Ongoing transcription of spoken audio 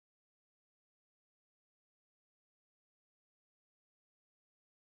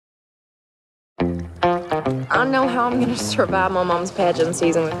I know how I'm gonna survive my mom's pageant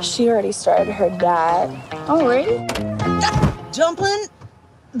season. She already started her diet. Already? Dumplin,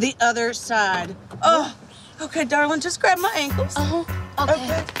 the other side. Oh, okay, darling, just grab my ankles.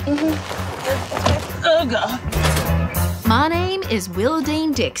 Okay. Oh, God. My name is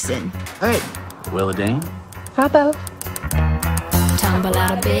Willadine Dixon. Hey, Willadine. Hi, Bo. Tumble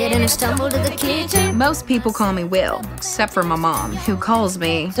out of bed and I stumble to the kitchen. Most people call me Will, except for my mom, who calls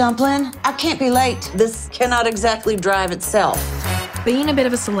me Dumplin, I can't be late. This cannot exactly drive itself. Being a bit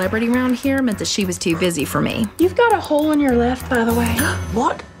of a celebrity around here meant that she was too busy for me. You've got a hole in your left, by the way.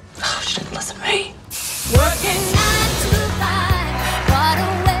 What? Oh, she didn't listen to me.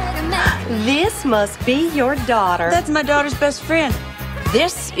 This must be your daughter. That's my daughter's best friend.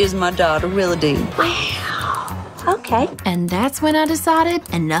 This is my daughter, Willadine. Okay. And that's when I decided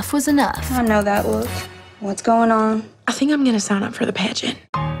enough was enough. I know that look. What's going on? I think I'm gonna sign up for the pageant.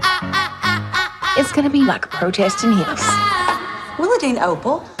 It's gonna be like a protest in heels. Willadine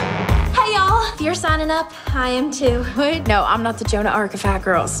Opal. Hey, y'all. If you're signing up, I am too. Wait, no, I'm not the Jonah Archifact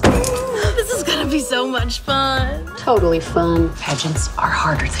girls. This is gonna be so much fun. Totally fun. Pageants are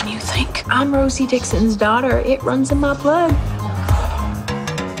harder than you think. I'm Rosie Dixon's daughter. It runs in my blood.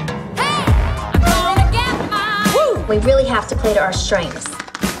 We really have to play to our strengths.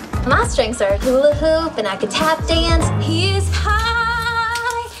 My strengths are hula hoop and I could tap dance. He is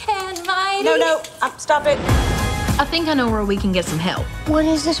high and mighty. No, stop it. I think I know where we can get some help. What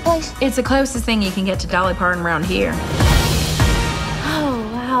is this place? It's the closest thing you can get to Dolly Parton around here. Oh,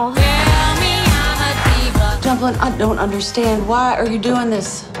 wow. Dumplin, I don't understand. Why are you doing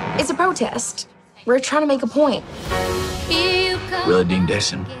this? It's a protest. We're trying to make a point. Willadine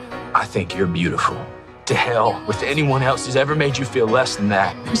Dixon, I think you're beautiful. To hell with anyone else who's ever made you feel less than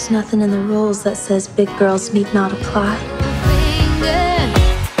that. There's nothing in the rules that says big girls need not apply.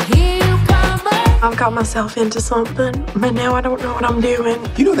 I've got myself into something, but now I don't know what I'm doing.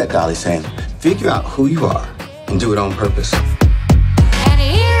 You know that Dolly's saying, figure out who you are and do it on purpose.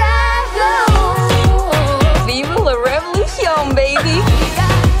 Viva la revolution, baby!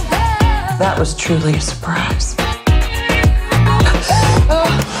 That was truly a surprise.